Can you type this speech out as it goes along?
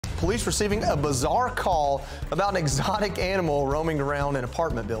Police receiving a bizarre call about an exotic animal roaming around an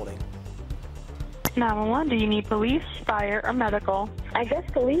apartment building. 911, do you need police, fire, or medical? I guess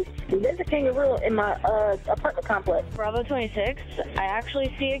police. There's a kangaroo in my apartment complex. Bravo 26, I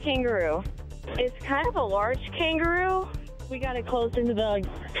actually see a kangaroo. It's kind of a large kangaroo. We got it close into the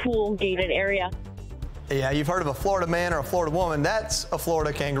pool gated area. Yeah, you've heard of a Florida man or a Florida woman. That's a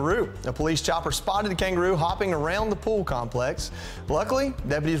Florida kangaroo. A police chopper spotted the kangaroo hopping around the pool complex. Luckily,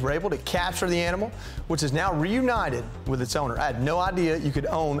 deputies were able to capture the animal, which is now reunited with its owner. I had no idea you could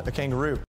own a kangaroo.